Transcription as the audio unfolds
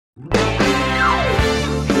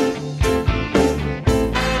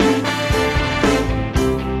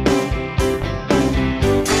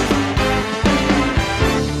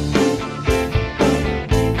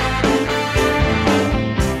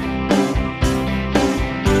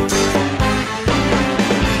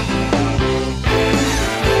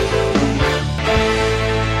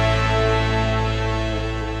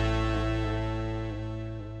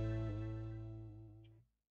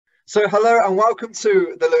So hello and welcome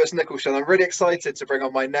to the Lewis Nichols Show. I'm really excited to bring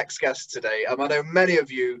on my next guest today. I know many of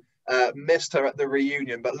you missed her at the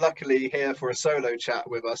reunion, but luckily here for a solo chat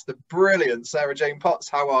with us, the brilliant Sarah Jane Potts.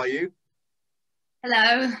 How are you?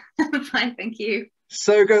 Hello, I'm fine, thank you.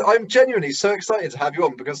 So good. I'm genuinely so excited to have you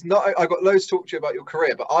on because I got loads to talk to you about your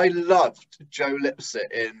career, but I loved Jo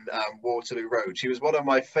Lipsett in Waterloo Road. She was one of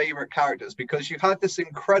my favourite characters because you had this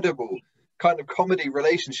incredible kind of comedy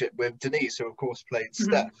relationship with Denise, who of course played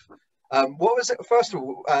Steph. What was it, first of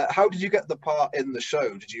all, how did you get the part in the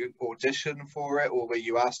show? Did you audition for it or were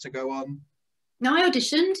you asked to go on? No, I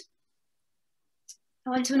auditioned. I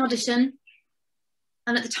went to an audition,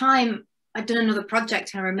 and at the time I'd done another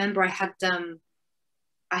project, and I remember I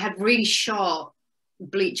had really short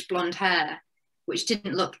bleach blonde hair, which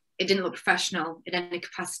didn't look professional in any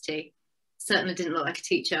capacity. Certainly didn't look like a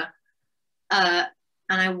teacher. And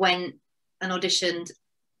I went and auditioned,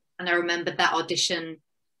 and I remember that audition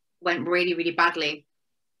went really, really badly.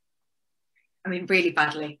 I mean, really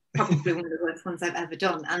badly. Probably one of the worst ones I've ever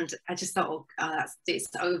done. And I just thought, oh, it's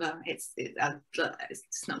over. It's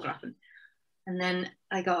just not gonna happen. And then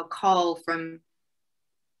I got a call from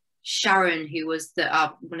Sharon, who was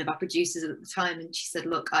one of our producers at the time, and she said,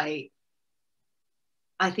 "Look, I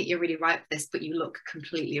think you're really right for this, but you look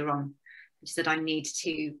completely wrong." And she said, "I need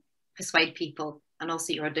to persuade people, and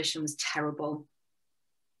also your audition was terrible.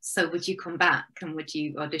 So would you come back and would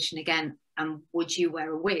you audition again, and would you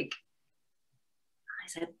wear a wig?" I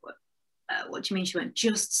said, what do you mean? She went,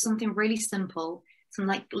 "Just something really simple, some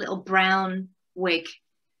like little brown wig,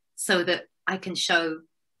 so that I can show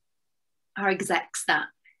our execs that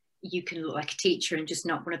you can look like a teacher and just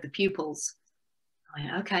not one of the pupils." I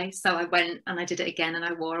went, okay. So I went and I did it again, and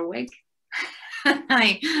I wore a wig.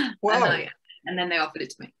 Wow. And then they offered it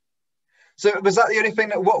to me. So was that the only thing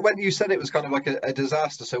that what went? You said it was kind of like a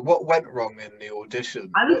disaster. So what went wrong in the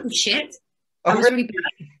audition? I was shit. Oh, I was really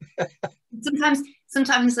bad.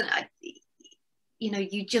 Sometimes, you know,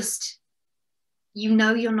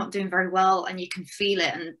 you're not doing very well, and you can feel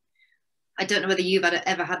it. And I don't know whether you've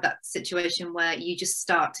ever had that situation where you just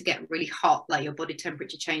start to get really hot, like your body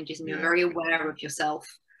temperature changes, and you're very aware of yourself,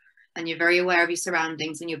 and you're very aware of your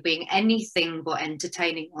surroundings, and you're being anything but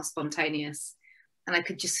entertaining or spontaneous. And I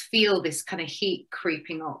could just feel this kind of heat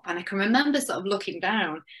creeping up. And I can remember sort of looking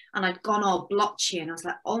down, and I'd gone all blotchy, and I was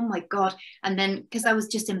like, oh my God. And then, because I was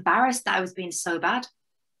just embarrassed that I was being so bad.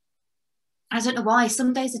 I don't know why.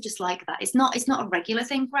 Some days are just like that. It's not a regular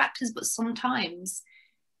thing for actors, but sometimes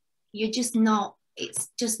it's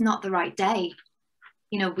just not the right day.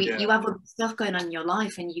 You know, you have other stuff going on in your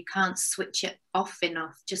life, and you can't switch it off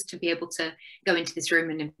enough just to be able to go into this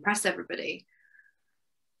room and impress everybody.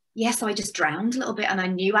 So I just drowned a little bit, and I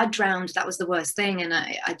knew I drowned. That was the worst thing. And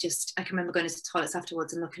I can remember going to the toilets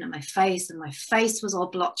afterwards and looking at my face, and my face was all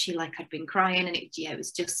blotchy, like I'd been crying. And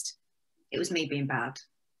it was me being bad,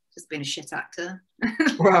 just being a shit actor.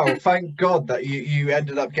 Wow, thank God that you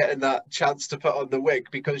ended up getting that chance to put on the wig,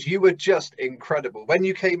 because you were just incredible. When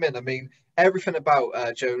you came in, I mean, everything about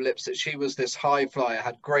Jo Lipsett, she was this high flyer,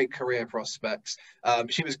 had great career prospects.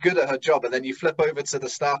 She was good at her job. And then you flip over to the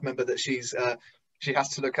staff member that she has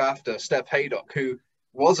to look after, Steph Haydock, who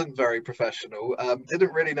wasn't very professional,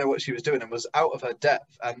 didn't really know what she was doing and was out of her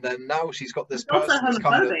depth. And then now she's got this person that's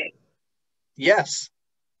kind of... Yes.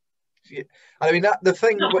 I mean, the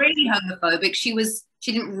thing... Not really homophobic. She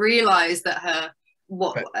didn't realise that her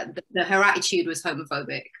attitude was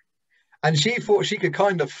homophobic. And she thought she could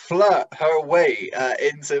kind of flirt her way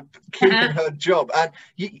into keeping her job. And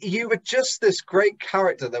you were just this great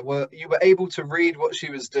character you were able to read what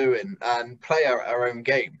she was doing and play her own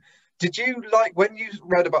game. Did you like, when you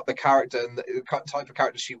read about the character and the type of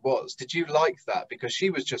character she was, did you like that? Because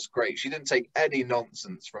she was just great. She didn't take any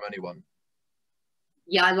nonsense from anyone.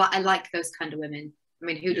 Yeah, I like those kind of women. I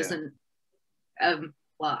mean, who doesn't?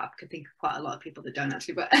 Well, I could think of quite a lot of people that don't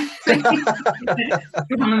actually, but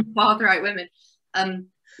far the right women.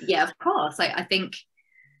 Yeah, of course. I think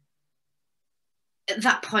at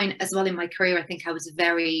that point as well in my career, I think I was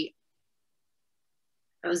very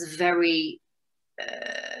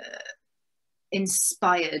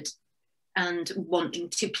inspired and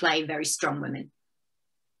wanting to play very strong women.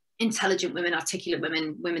 intelligent women, articulate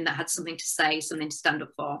women, women that had something to say, something to stand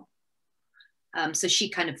up for. So she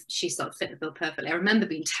sort of fit the bill perfectly. I remember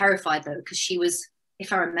being terrified though, because she was,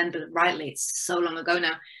 if I remember rightly, it's so long ago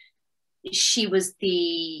now, she was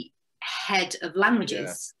the head of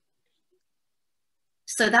languages.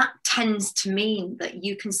 So that tends to mean that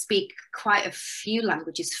you can speak quite a few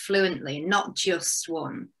languages fluently, not just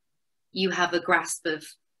one. You have a grasp of,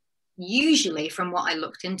 usually from what I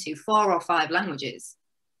looked into, 4 or 5 languages.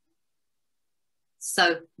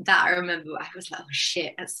 So that I remember, I was like, oh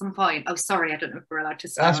shit, at some point, oh sorry, I don't know if we're allowed to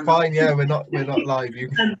swear. That's fine, yeah, we're not live. You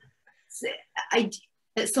so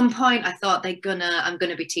at some point I thought I'm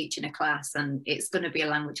gonna be teaching a class, and it's gonna be a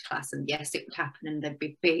language class, and yes, it would happen, and there'd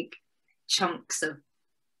be big chunks of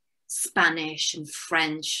Spanish and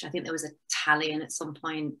French. I think there was Italian at some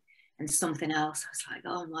point and something else. I was like,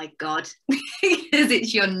 oh my God, because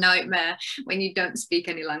it's your nightmare when you don't speak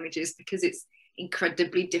any languages, because it's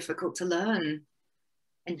incredibly difficult to learn.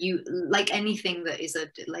 And you, like anything that is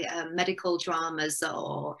like medical dramas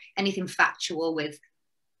or anything factual with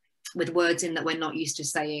words in that we're not used to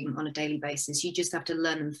saying on a daily basis, you just have to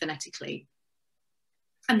learn them phonetically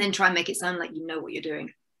and then try and make it sound like you know what you're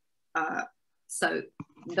doing. So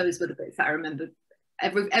those were the bits that I remember.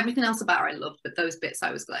 Everything else about her I loved, but those bits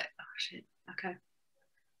I was like, oh shit, okay.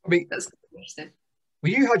 I mean, that's interesting.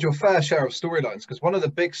 Well, you had your fair share of storylines, because one of the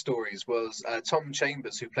big stories was Tom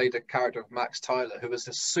Chambers, who played a character of Max Tyler, who was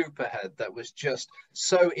this superhead that was just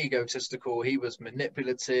so egotistical. He was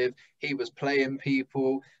manipulative. He was playing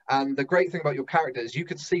people. And the great thing about your character is you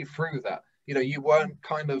could see through that. You know, you weren't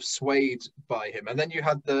kind of swayed by him. And then you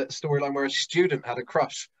had the storyline where a student had a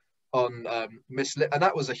crush on Miss Lip, and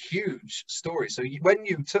that was a huge story. So when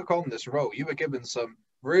you took on this role, you were given some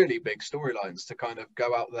really big storylines to kind of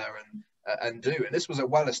go out there and do. And this was a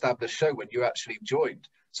well-established show when you actually joined.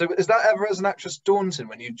 So is that ever, as an actress, daunting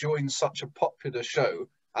when you join such a popular show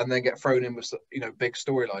and then get thrown in with, you know, big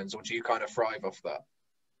storylines, or do you kind of thrive off that?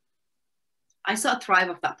 I sort of thrive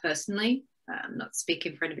off that personally. I'm not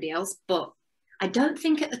speaking for anybody else, but I don't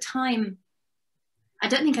think at the time, I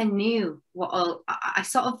don't think I knew what all,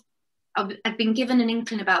 I've been given an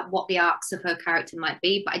inkling about what the arcs of her character might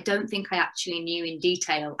be, but I don't think I actually knew in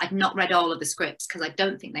detail. I'd not read all of the scripts because I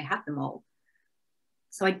don't think they had them all.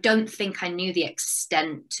 So I don't think I knew the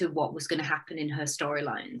extent to what was going to happen in her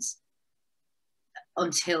storylines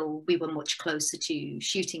until we were much closer to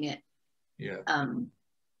shooting it. Yeah.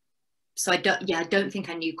 So I don't think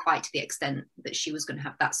I knew quite to the extent that she was going to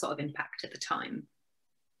have that sort of impact at the time.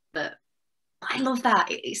 But I love that.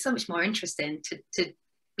 It's so much more interesting to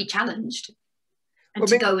be challenged and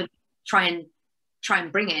to go and try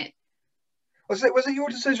and bring it. Was it your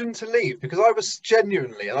decision to leave? Because I was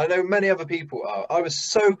genuinely, and I know many other people are, I was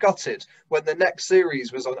so gutted when the next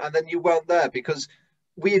series was on and then you weren't there, because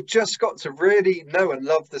we had just got to really know and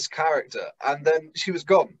love this character, and then she was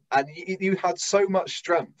gone, and you had so much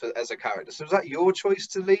strength as a character. So was that your choice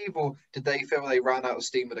to leave, or did they feel they ran out of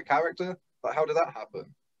steam with the character? Like, how did that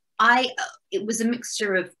happen? It was a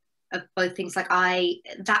mixture of both things. Like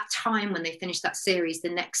that time when they finished that series, the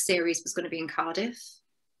next series was going to be in Cardiff.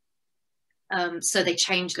 So they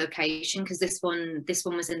changed location, because this one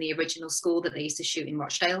was in the original school that they used to shoot in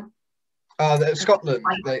Rochdale. Scotland,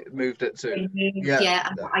 they moved it to. Yeah.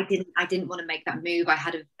 I didn't want to make that move. I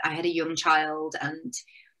had a young child, and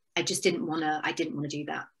I just didn't want to do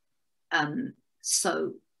that.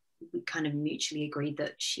 So we kind of mutually agreed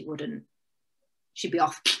that she'd be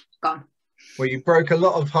off, gone. Well, you broke a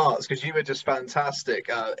lot of hearts, because you were just fantastic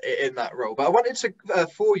in that role. But I wanted to,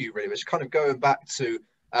 for you really, which kind of going back to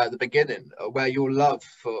the beginning, where your love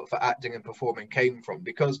for acting and performing came from,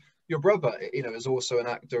 because your brother, you know, is also an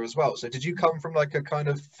actor as well. So did you come from like a kind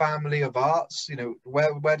of family of arts? You know,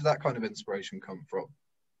 where did that kind of inspiration come from?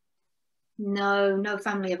 No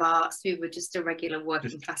family of arts. We were just a regular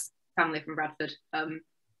working class family from Bradford.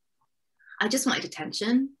 I just wanted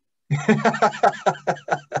attention.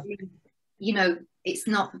 You know, it's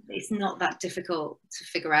not that difficult to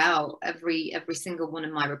figure out. Every single one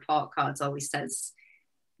of my report cards always says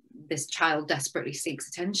this child desperately seeks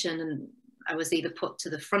attention, and I was either put to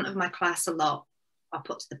the front of my class a lot or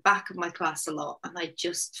put to the back of my class a lot, and I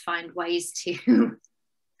just find ways to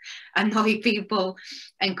annoy people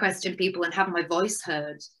and question people and have my voice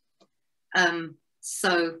heard.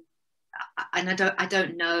 So, and I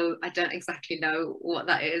don't exactly know what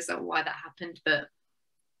that is or why that happened, but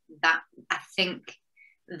that, I think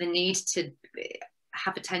the need to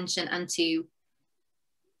have attention and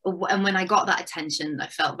when I got that attention, I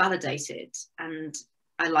felt validated, and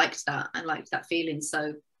I liked that feeling.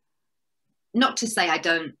 So not to say I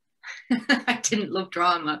don't I didn't love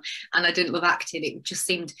drama and I didn't love acting. It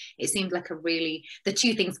seemed like the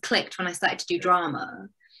two things clicked when I started to do drama.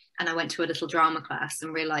 And I went to a little drama class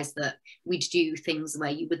and realized that we'd do things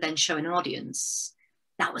where you would then show an audience.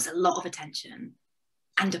 That was a lot of attention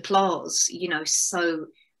and applause, you know, so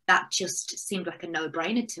that just seemed like a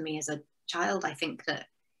no-brainer to me as a child. I think that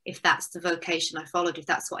if that's the vocation I followed, if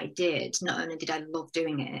that's what I did, not only did I love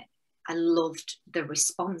doing it, I loved the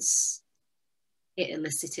response it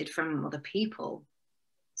elicited from other people.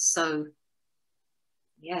 So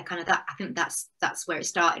yeah, kind of that, I think that's where it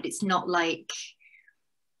started. It's not like,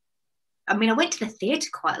 I mean, I went to the theatre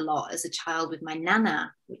quite a lot as a child with my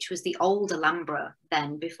nana, which was the old Alhambra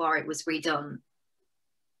then, before it was redone.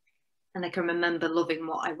 And I can remember loving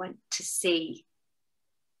what I went to see.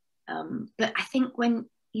 But I think when,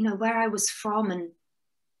 you know, where I was from and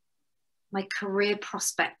my career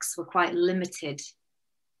prospects were quite limited,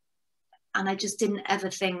 and I just didn't ever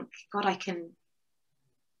think, God, I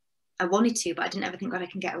wanted to, but I didn't ever think, God, I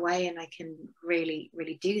can get away and I can really,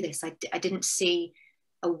 really do this. I didn't see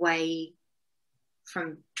a way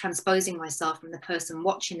from transposing myself from the person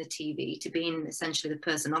watching the TV to being essentially the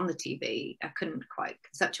person on the TV. I couldn't quite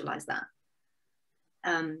conceptualize that.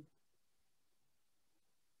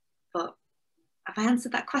 But have I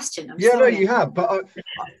answered that question? Yeah, sorry. No, you have. But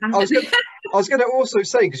I was going to also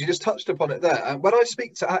say, because you just touched upon it there, when I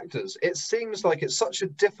speak to actors, it seems like it's such a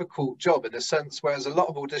difficult job in a sense, whereas a lot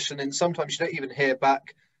of auditioning, sometimes you don't even hear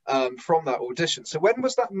back from that audition. So when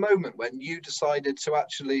was that moment when you decided to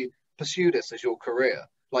actually pursue this as your career?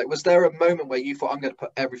 Like, was there a moment where you thought, I'm going to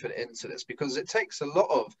put everything into this? Because it takes a lot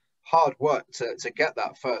of hard work to get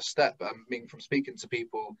that first step. I mean, from speaking to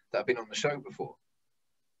people that have been on the show before.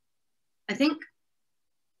 I think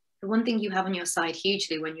the one thing you have on your side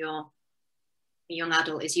hugely when you're a young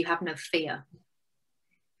adult is you have no fear.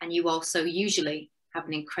 And you also usually have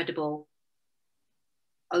an incredible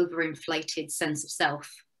overinflated sense of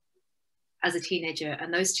self as a teenager.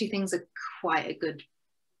 And those two things are quite a good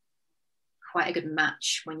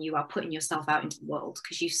match when you are putting yourself out into the world,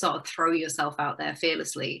 because you sort of throw yourself out there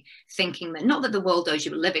fearlessly, thinking that, not that the world owes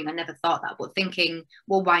you a living, I never thought that, but thinking,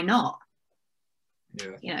 well, why not?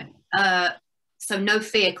 Yeah. You know, so no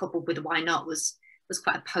fear coupled with why not was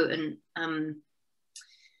quite a potent,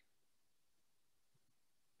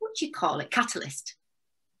 what do you call it, catalyst.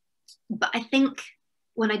 But I think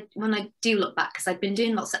when I do look back, because I've been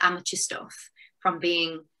doing lots of amateur stuff from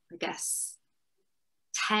being, I guess,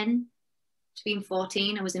 10 to being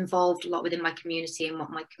 14, I was involved a lot within my community and what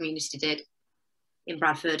my community did in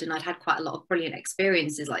Bradford, and I'd had quite a lot of brilliant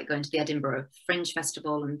experiences, like going to the Edinburgh Fringe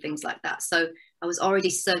Festival and things like that. So I was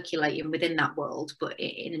already circulating within that world, but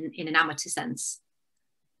in an amateur sense.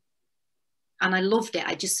 And I loved it.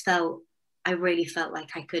 I really felt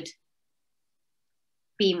like I could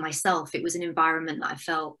be myself. It was an environment that I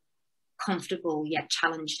felt comfortable yet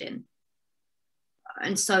challenged in.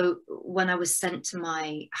 And so when I was sent to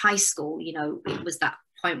my high school, you know, it was that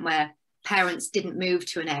point where parents didn't move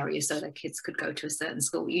to an area so their kids could go to a certain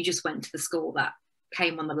school. You just went to the school that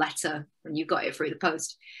came on the letter when you got it through the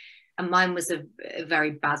post. And mine was a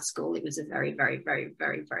very bad school. It was a very, very, very,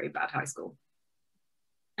 very, very bad high school.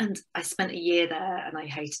 And I spent a year there and I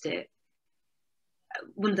hated it.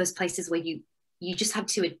 One of those places where you just had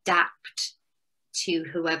to adapt to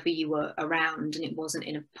whoever you were around, and it wasn't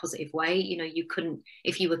in a positive way. You know, you couldn't,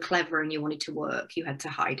 if you were clever and you wanted to work, you had to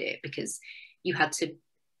hide it because you had to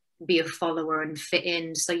be a follower and fit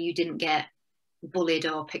in, so you didn't get bullied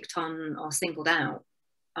or picked on or singled out.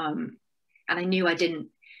 And I knew I didn't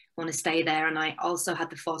want to stay there, and I also had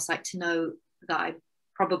the foresight to know that I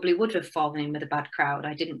probably would have fallen in with a bad crowd.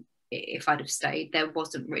 I didn't, if I'd have stayed, there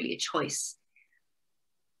wasn't really a choice.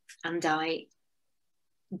 And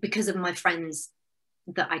because of my friends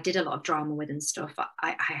that I did a lot of drama with and stuff,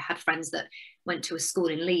 I had friends that went to a school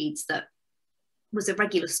in Leeds that was a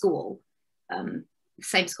regular school, the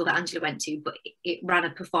same school that Angela went to, but it ran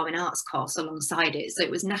a performing arts course alongside it. So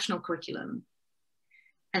it was national curriculum.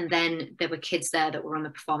 And then there were kids there that were on the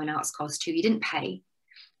performing arts course too. You didn't pay,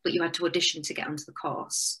 but you had to audition to get onto the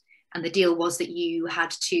course. And the deal was that you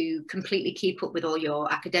had to completely keep up with all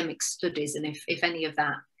your academic studies. And if any of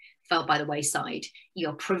that fell by the wayside,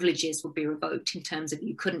 your privileges would be revoked in terms of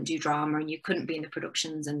you couldn't do drama and you couldn't be in the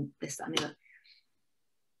productions and this, that, and the other.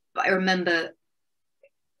 But I remember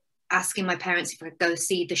asking my parents if I could go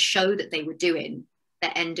see the show that they were doing,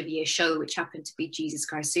 their end of year show, which happened to be Jesus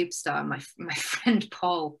Christ Superstar. My friend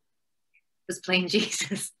Paul was playing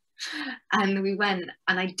Jesus. And we went,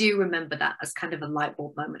 and I do remember that as kind of a light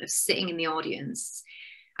bulb moment of sitting in the audience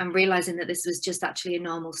and realizing that this was just actually a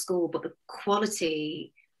normal school, but the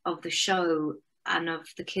quality of the show and of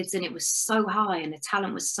the kids in it was so high and the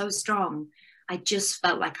talent was so strong. I just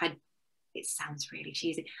felt like it sounds really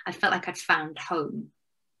cheesy, I felt like I'd found home.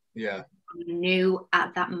 Yeah. I knew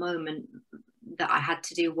at that moment that I had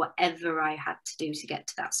to do whatever I had to do to get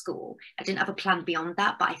to that school. I didn't have a plan beyond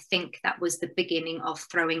that, but I think that was the beginning of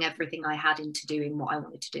throwing everything I had into doing what I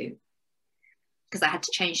wanted to do. Because I had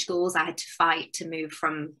to change schools, I had to fight to move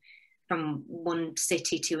from one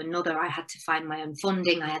city to another. I had to find my own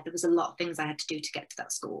funding. There was a lot of things I had to do to get to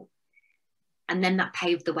that school. And then that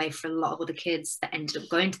paved the way for a lot of other kids that ended up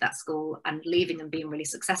going to that school and leaving and being really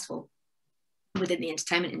successful within the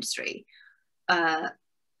entertainment industry.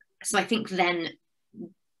 So I think then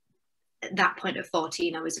at that point at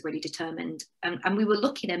 14, I was really determined. And we were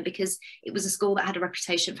lucky then because it was a school that had a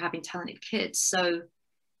reputation for having talented kids. So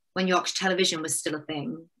when Yorkshire Television was still a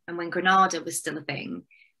thing, and when Granada was still a thing,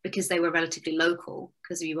 because they were relatively local,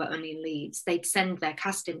 because we were only in Leeds, they'd send their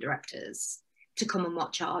casting directors to come and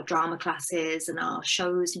watch our drama classes and our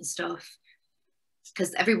shows and stuff.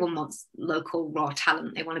 Because everyone wants local raw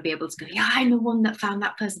talent. They want to be able to go, yeah, I'm the one that found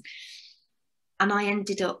that person. And I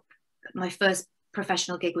ended up, my first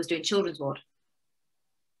professional gig was doing Children's Ward.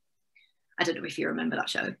 I don't know if you remember that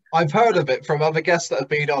show. I've heard of it from other guests that have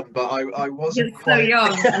been on, but I wasn't You're quite... so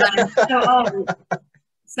young and I'm so old.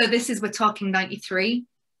 So we're talking 93.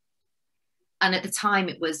 And at the time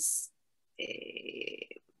it was,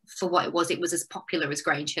 for what it was as popular as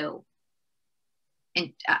Grange Hill.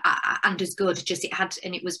 And as good, just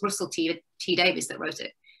it was Russell T Davies that wrote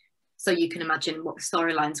it. So you can imagine what the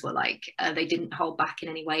storylines were like. They didn't hold back in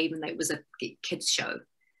any way, even though it was a kids show.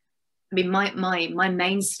 I mean, my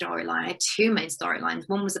main storyline, I had two main storylines.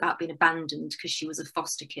 One was about being abandoned because she was a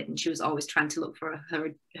foster kid and she was always trying to look for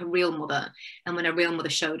her real mother. And when her real mother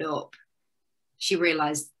showed up, she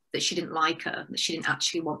realized that she didn't like her, that she didn't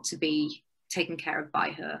actually want to be taken care of by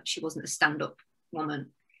her. She wasn't a stand-up woman.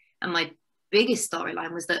 And my biggest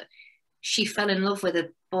storyline was that she fell in love with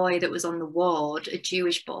a boy that was on the ward, a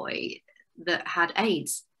Jewish boy that had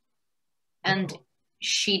AIDS. And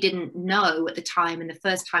she didn't know at the time, and the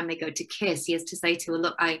first time they go to kiss, he has to say to her,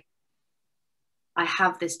 look, I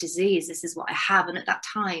have this disease, this is what I have. And at that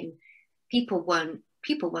time, people weren't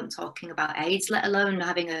talking about AIDS, let alone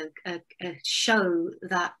having a show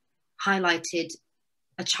that highlighted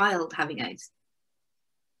a child having AIDS.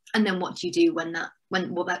 And then what do you do when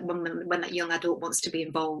that young adult wants to be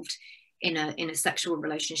involved in a sexual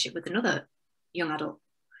relationship with another young adult?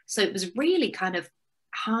 So it was really kind of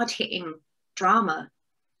hard-hitting drama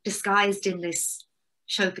disguised in this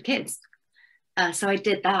show for kids. So I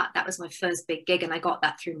did that. That was my first big gig, and I got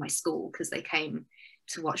that through my school because they came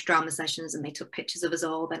to watch drama sessions and they took pictures of us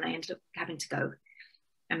all. Then I ended up having to go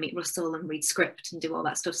and meet Russell and read script and do all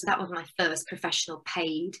that stuff. So that was my first professional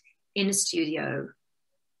paid in a studio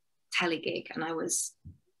telly gig, and I was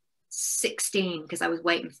 16 because I was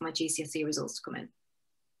waiting for my GCSE results to come in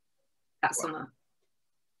that summer.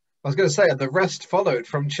 I was going to say, the rest followed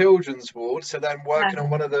from Children's Ward to then working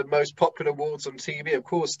on one of the most popular wards on TV, of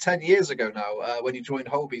course, 10 years ago now, when you joined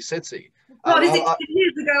Holby City. What is it, 10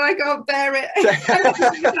 years ago? I can't bear it. Out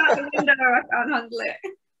the window, I can't handle it.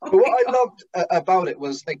 But what I loved about it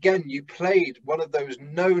was, again, you played one of those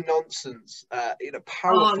no-nonsense,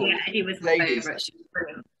 powerful he was my ladies. favourite. She was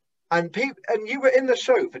brilliant. And you were in the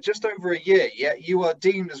show for just over a year, yet you are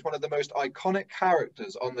deemed as one of the most iconic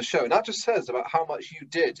characters on the show. And that just says about how much you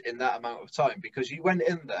did in that amount of time, because you went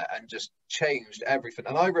in there and just changed everything.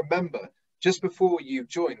 And I remember just before you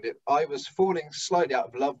joined it, I was falling slightly out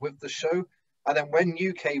of love with the show. And then when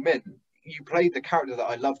you came in, you played the character that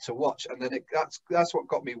I love to watch. And then that's what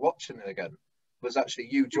got me watching it again, was actually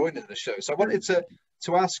you joining the show. So I wanted to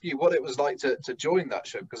ask you what it was like to join that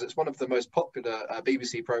show, because it's one of the most popular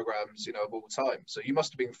BBC programmes, of all time. So you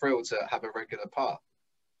must have been thrilled to have a regular part.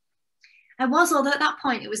 I was, although at that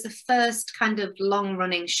point, it was the first kind of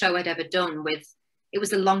long-running show I'd ever done it was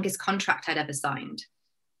the longest contract I'd ever signed,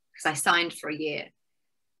 because I signed for a year.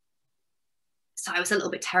 So I was a little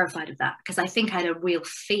bit terrified of that, because I think I'd had a real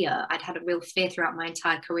fear throughout my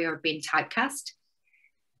entire career of being typecast.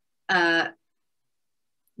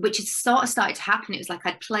 Which had sort of started to happen. It was like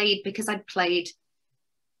I'd played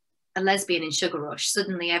a lesbian in Sugar Rush.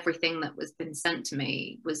 Suddenly everything that was been sent to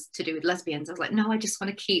me was to do with lesbians. I was like, no, I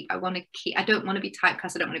don't want to be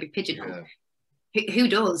typecast. I don't want to be pigeonholed. Yeah. Who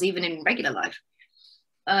does, even in regular life?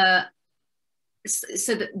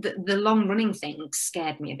 So the long running thing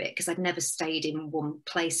scared me a bit, because I'd never stayed in one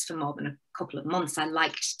place for more than a couple of months. I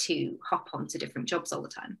liked to hop onto different jobs all the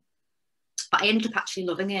time. But I ended up actually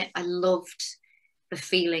loving it. I loved the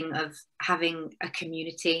feeling of having a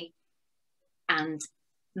community and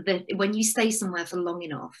when you stay somewhere for long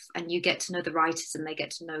enough and you get to know the writers and they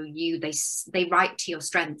get to know you, they write to your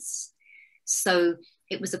strengths. So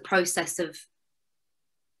it was a process of,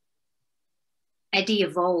 Eddie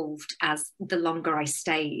evolved as the longer I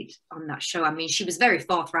stayed on that show. I mean, she was very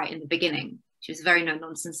forthright in the beginning. She was very no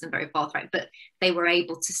nonsense and very forthright, but they were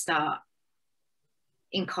able to start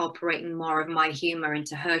incorporating more of my humor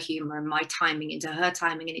into her humor and my timing into her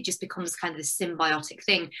timing. And it just becomes kind of this symbiotic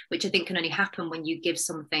thing, which I think can only happen when you give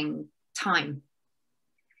something time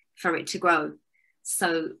for it to grow.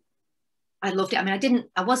 So I loved it. I mean,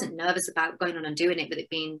 I wasn't nervous about going on and doing it, with it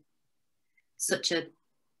being such a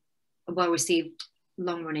well-received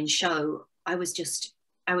long-running show. I was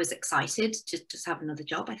excited to just have another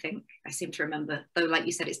job. I think I seem to remember, though, like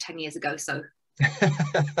you said, it's 10 years ago, so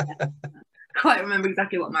I quite remember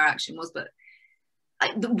exactly what my reaction was. But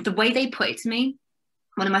the way they put it to me,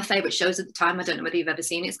 one of my favorite shows at the time, I don't know whether you've ever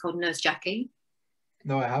seen it, it's called Nurse Jackie.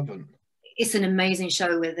 No, I haven't. It's an amazing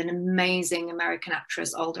show with an amazing American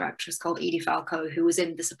actress, older actress called Edie Falco, who was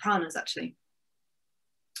in The Sopranos, actually.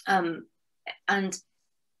 And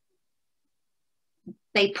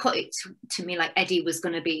they put it to me like Eddie was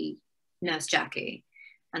going to be Nurse Jackie.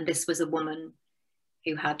 And this was a woman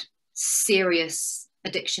who had serious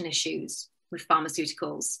addiction issues with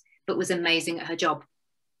pharmaceuticals, but was amazing at her job.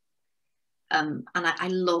 And I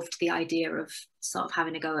loved the idea of sort of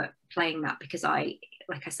having a go at playing that, because like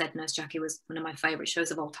I said, Nurse Jackie was one of my favorite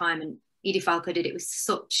shows of all time. And Edie Falco did it with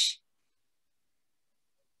such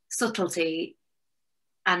subtlety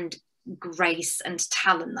and grace and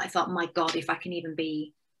talent. I thought, my God, if I can even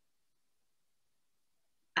be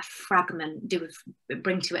a fragment,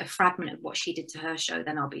 bring to it a fragment of what she did to her show,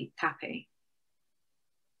 then I'll be happy.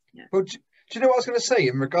 Yeah. Well, do you know what I was going to say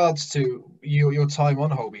in regards to your time on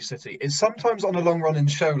Holby City? Is sometimes on a long running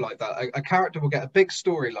show like that, a character will get a big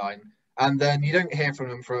storyline and then you don't hear from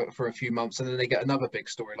them for a few months and then they get another big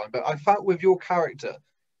storyline. But I found with your character,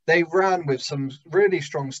 they ran with some really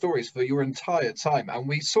strong stories for your entire time. And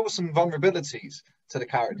we saw some vulnerabilities to the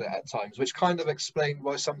character at times, which kind of explained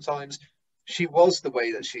why sometimes she was the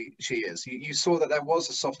way that she is. You saw that there was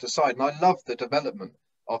a softer side. And I love the development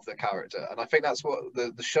of the character. And I think that's what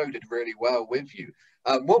the show did really well with you.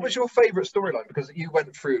 What was your favorite storyline? Because you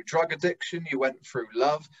went through drug addiction, you went through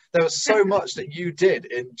love. There was so much that you did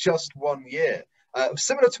in just 1 year.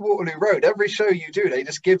 Similar to Waterloo Road, every show you do, they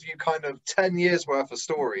just give you kind of 10 years worth of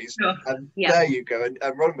stories, and there you go,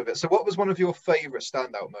 and run with it. So what was one of your favorite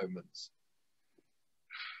standout moments?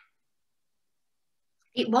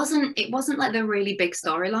 It wasn't like the really big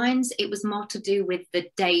storylines. It was more to do with the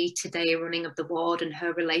day-to-day running of the ward and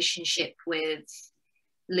her relationship with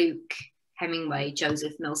Luke Hemingway,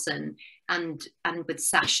 Joseph Milson, and with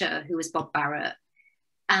Sasha, who was Bob Barrett.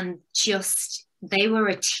 And just, they were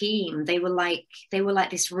a team. They were like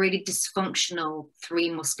this really dysfunctional Three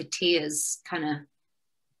Musketeers kind of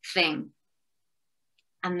thing.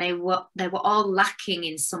 And they were all lacking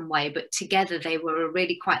in some way, but together they were a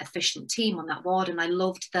really quite efficient team on that ward. And I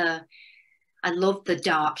loved the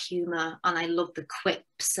dark humor, and I loved the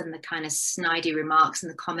quips and the kind of snidey remarks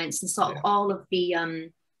and the comments and sort of all of the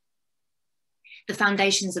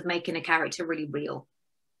foundations of making a character really real.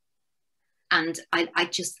 And I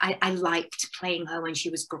liked playing her when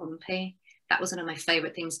she was grumpy. That was one of my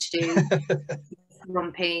favorite things to do.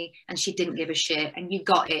 Grumpy, and she didn't give a shit, and you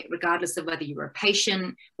got it regardless of whether you were a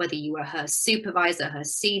patient, whether you were her supervisor, her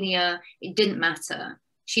senior. It didn't matter.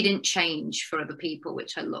 She didn't change for other people,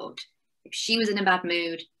 which I loved. If she was in a bad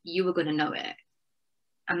mood, you were going to know it,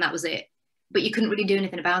 and that was it. But you couldn't really do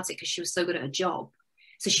anything about it because she was so good at her job.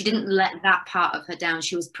 So she didn't let that part of her down.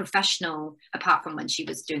 She was professional, apart from when she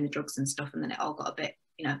was doing the drugs and stuff, and then it all got a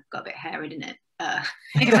bit hairy, didn't it? I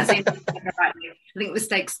think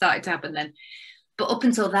mistakes started to happen then. But up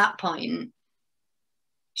until that point,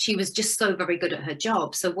 she was just so very good at her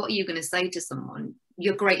job. So what are you going to say to someone?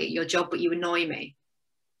 You're great at your job, but you annoy me.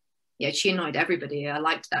 Yeah, she annoyed everybody. I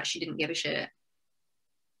liked that. She didn't give a shit.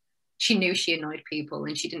 She knew she annoyed people,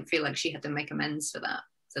 and she didn't feel like she had to make amends for that.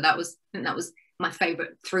 So I think that was my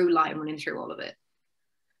favourite through line running through all of it.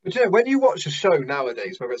 But you know, when you watch a show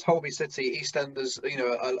nowadays, whether it's Holby City, EastEnders,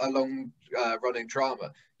 a long running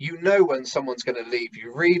drama, you know when someone's going to leave.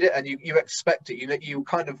 You read it and you expect it. You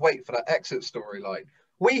kind of wait for that exit storyline.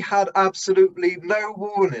 We had absolutely no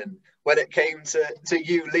warning when it came to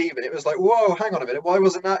you leaving. It was like, whoa, hang on a minute. Why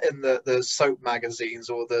wasn't that in the soap magazines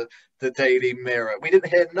or the Daily Mirror? We didn't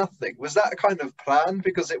hear nothing. Was that a kind of plan?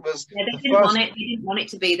 Because it was. Yeah, they didn't want it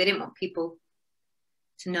to be. They didn't want people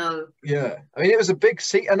to know. Yeah, I mean, it was a big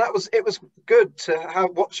seat, and it was good to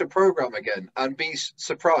watch a program again and be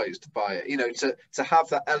surprised by it. To have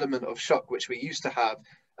that element of shock which we used to have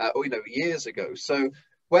or years ago. So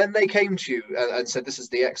when they came to you and said this is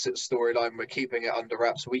the exit storyline, we're keeping it under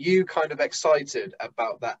wraps, were you kind of excited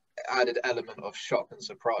about that added element of shock and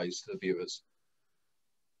surprise to the viewers?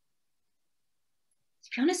 To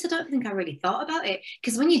be honest, I don't think I really thought about it,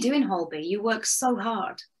 because when you're doing Holby, you work so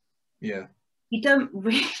hard. Yeah. You don't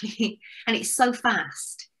really, and it's so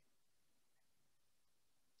fast.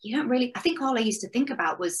 You don't really, I think all I used to think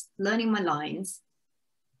about was learning my lines,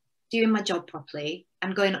 doing my job properly,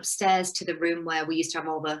 and going upstairs to the room where we used to have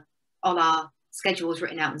all our schedules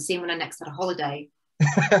written out and seeing when I next had a holiday.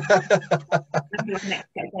 Next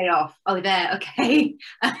get a day off. Oh, there, okay.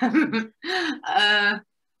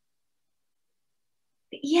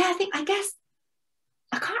 Yeah, I guess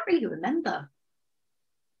I can't really remember.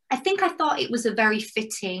 I think I thought it was a very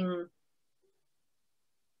fitting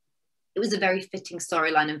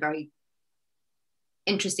storyline and very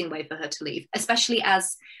interesting way for her to leave, especially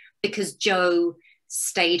because Jo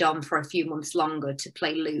stayed on for a few months longer to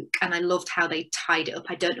play Luke, and I loved how they tied it up.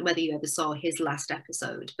 I don't know whether you ever saw his last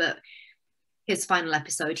episode, but his final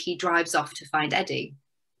episode, he drives off to find Eddie.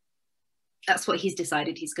 That's what he's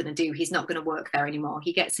decided he's going to do. He's not going to work there anymore.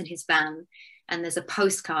 He gets in his van, and there's a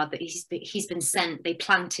postcard that he's been sent. They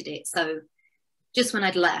planted it. So just when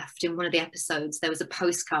I'd left in one of the episodes, there was a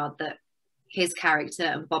postcard that his character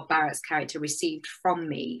and Bob Barrett's character received from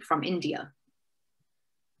me from India.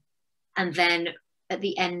 And then at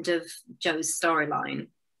the end of Jo's storyline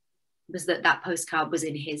was that postcard was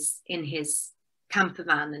in his camper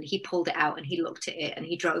van, and he pulled it out and he looked at it and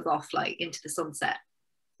he drove off like into the sunset,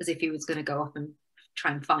 as if he was going to go off and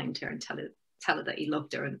try and find her and tell her that he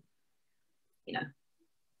loved her, and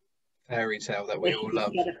fairy tale that we all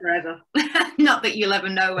love. Together forever. Not that you'll ever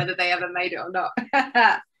know whether they ever made it or not.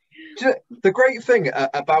 The great thing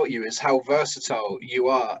about you is how versatile you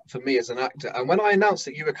are for me as an actor. And when I announced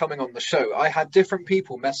that you were coming on the show, I had different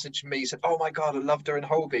people message me, said, oh my God, I loved her in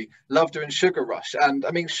Holby, loved her in Sugar Rush. And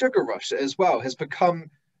I mean, Sugar Rush as well has become,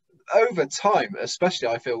 over time, especially,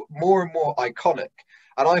 I feel, more and more iconic.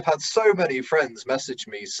 And I've had so many friends message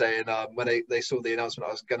me saying, when they saw the announcement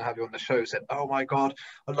I was going to have you on the show, said, oh my God,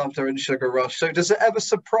 I loved her in Sugar Rush. So does it ever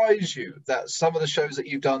surprise you that some of the shows that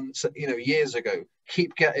you've done, years ago,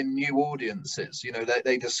 keep getting new audiences?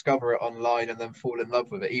 They discover it online and then fall in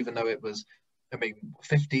love with it, even though it was,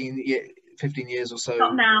 15 years or so.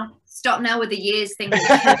 Stop now with the years thing. 10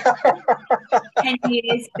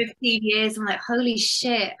 years, 15 years. I'm like, holy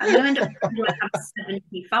shit, I'm going to end up like I'm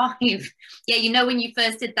 75. Yeah, when you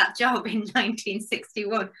first did that job in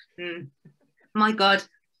 1961. My God.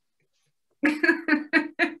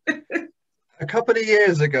 A couple of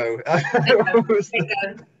years ago. That's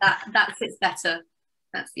it's better.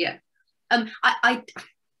 That's, yeah. I'm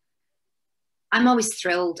always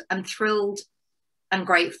thrilled. I'm thrilled and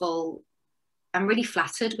grateful. I'm really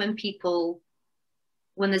flattered when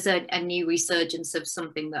there's a new resurgence of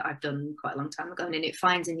something that I've done quite a long time ago, and it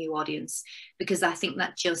finds a new audience, because I think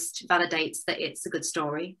that just validates that it's a good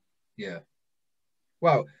story. Yeah.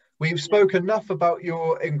 Well, we've spoken enough about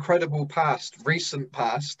your incredible recent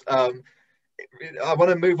past. I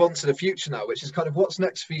want to move on to the future now, which is kind of what's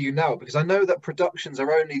next for you now, because I know that productions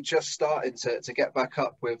are only just starting to get back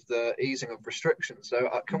up with the easing of restrictions. So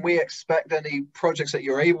can we expect any projects that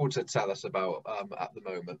you're able to tell us about at the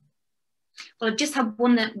moment? Well, I've just had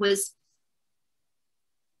one that was,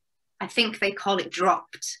 I think they call it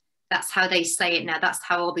dropped. That's how they say it now. That's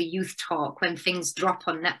how all the youth talk when things drop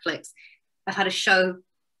on Netflix. I've had a show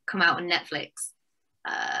come out on Netflix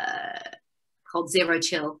called Zero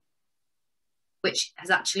Chill, which has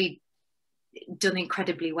actually done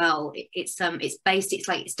incredibly well. It's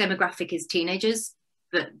demographic is teenagers,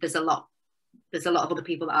 but there's a lot of other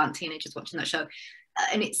people that aren't teenagers watching that show,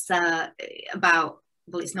 and it's about,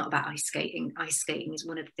 well, it's not about ice skating. Ice skating is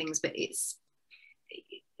one of the things, but it's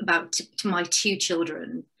about to my two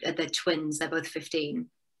children. They're twins. They're both 15.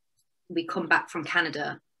 We come back from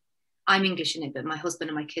Canada. I'm English in it, but my husband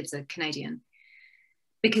and my kids are Canadian.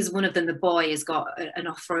 Because one of them, the boy, has got an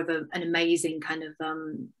offer of an amazing kind of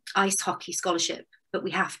ice hockey scholarship, but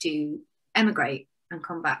we have to emigrate and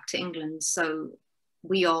come back to England. So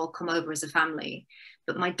we all come over as a family.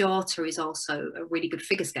 But my daughter is also a really good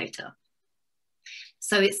figure skater.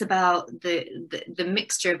 So it's about the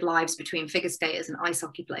mixture of lives between figure skaters and ice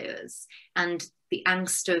hockey players, and the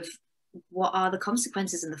angst of what are the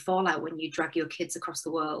consequences and the fallout when you drag your kids across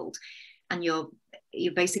the world, and you're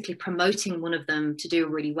basically promoting one of them to do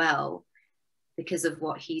really well because of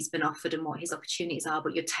what he's been offered and what his opportunities are,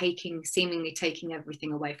 but you're seemingly taking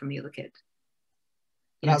everything away from the other kid.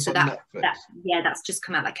 That's so that's just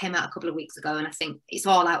come out. That came out a couple of weeks ago, and I think it's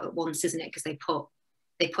all out at once, isn't it? Because they put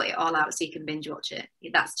they put it all out so you can binge watch it.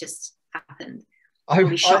 That's just happened. I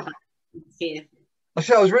was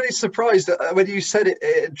really surprised that when you said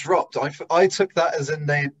it dropped. I took that as in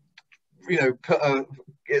they,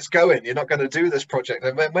 it's going. You're not going to do this project.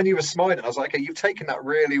 And when you were smiling, I was like, okay, you've taken that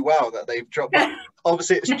really well that they've dropped. But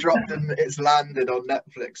obviously, it's dropped and it's landed on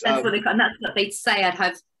Netflix. That's and that's what they'd say. I'd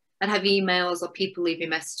have emails or people leave me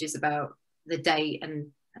messages about the date,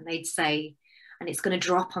 and they'd say, and it's going to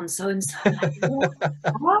drop on so and so.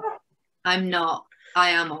 What? I'm not.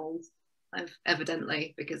 I am old.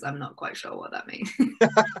 Evidently, because I'm not quite sure what that means.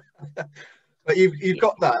 But you've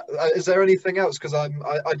got that. Is there anything else? Because I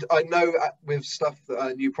know with stuff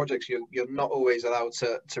new projects you're not always allowed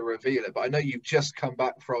to reveal it. But I know you've just come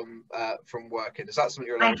back from working. Is that something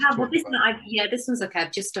you're allowed to talk about? This one's okay.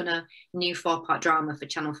 I've just done a new 4-part drama for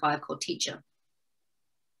Channel 5 called Teacher.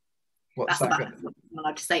 What's that? I'm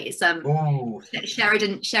allowed to say. It's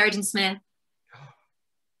Sheridan Smith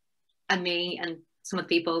and me and some of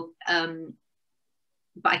the people, but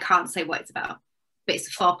I can't say what it's about. But it's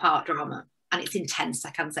a 4-part drama and it's intense.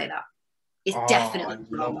 I can say that. It's definitely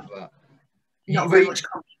drama. Love that. Not very much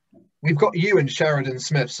comedy. We've got you and Sheridan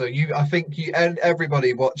Smith, so I think you and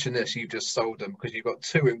everybody watching this, you've just sold them, because you've got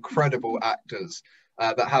two incredible actors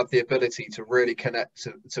that have the ability to really connect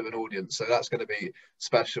to an audience. So that's going to be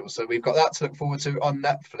special. So we've got that to look forward to on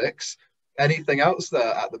Netflix. Anything else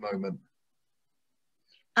there at the moment?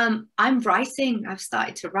 I'm writing. I've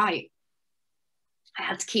started to write. I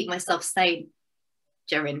had to keep myself sane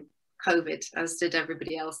during COVID, as did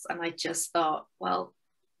everybody else. And I just thought, well,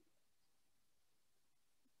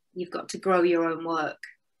 you've got to grow your own work.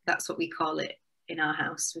 That's what we call it in our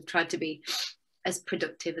house. We've tried to be as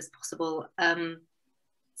productive as possible.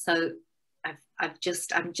 So I'm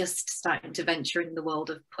just starting to venture in the world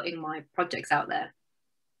of putting my projects out there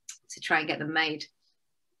to try and get them made.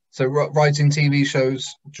 So writing TV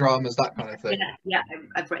shows, dramas, that kind of thing. Yeah.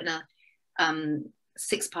 I've written a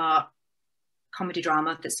 6-part comedy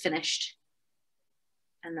drama that's finished,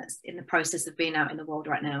 and that's in the process of being out in the world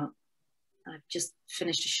right now. I've just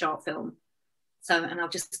finished a short film, and I'll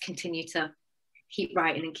just continue to keep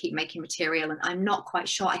writing and keep making material. And I'm not quite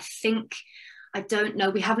sure. I don't know.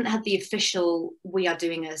 We haven't had the official. We are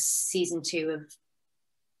doing a season 2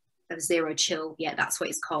 of Zero Chill. Yeah, that's what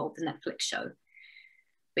it's called, the Netflix show.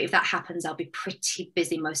 But if that happens, I'll be pretty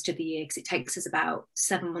busy most of the year, because it takes us about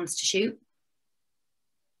 7 months to shoot.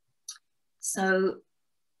 So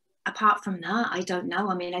apart from that, I don't know.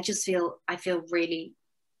 I mean, I feel really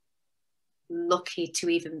lucky to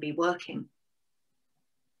even be working,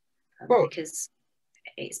 because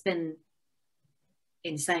it's been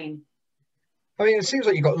insane. I mean, it seems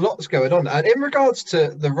like you've got lots going on. And in regards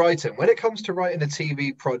to the writing, when it comes to writing a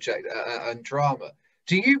TV project and drama,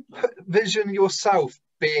 do you vision yourself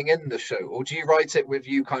being in the show, or do you write it with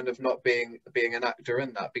you kind of not being an actor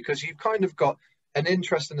in that? Because you've kind of got an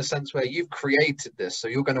interest in the sense where you've created this, so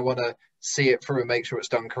you're going to want to see it through and make sure it's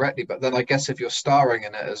done correctly. But then I guess if you're starring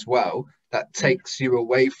in it as well, that takes you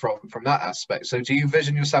away from that aspect. So do you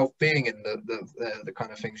vision yourself being in the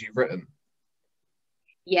kind of things you've written?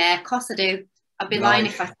 Yeah, of course I do. I'd be lying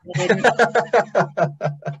if I didn't.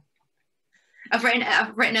 I've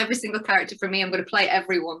written every single character for me. I'm going to play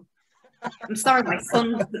everyone. I'm sorry, my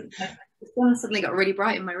sun suddenly got really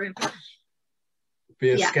bright in my room.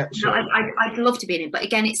 Be a sketch. No, I'd love to be in it, but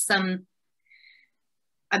again, it's I'm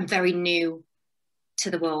very new to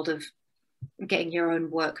the world of getting your own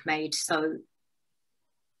work made, so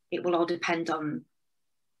it will all depend on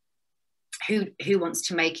who wants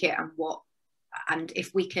to make it and what, and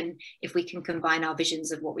if we can combine our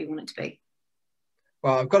visions of what we want it to be.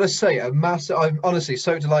 Well, I've got to say, I'm honestly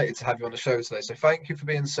so delighted to have you on the show today. So thank you for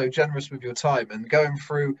being so generous with your time and going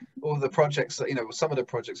through all the projects that, some of the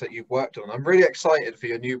projects that you've worked on. I'm really excited for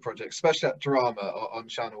your new project, especially that drama on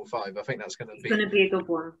Channel 5. I think that's going to be a good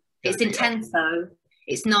one. It's intense though.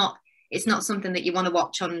 It's not something that you want to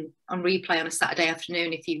watch on replay on a Saturday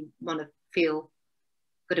afternoon if you want to feel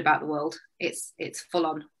good about the world. It's full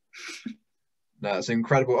on. No, it's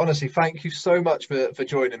incredible. Honestly, thank you so much for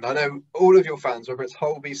joining. I know all of your fans, whether it's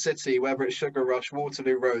Holby City, whether it's Sugar Rush,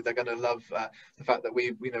 Waterloo Road, they're going to love the fact that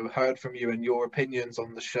we've heard from you and your opinions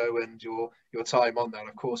on the show and your time on there, and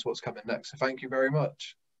of course what's coming next. So thank you very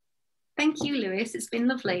much. Thank you, Lewis. It's been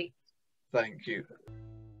lovely. Thank you.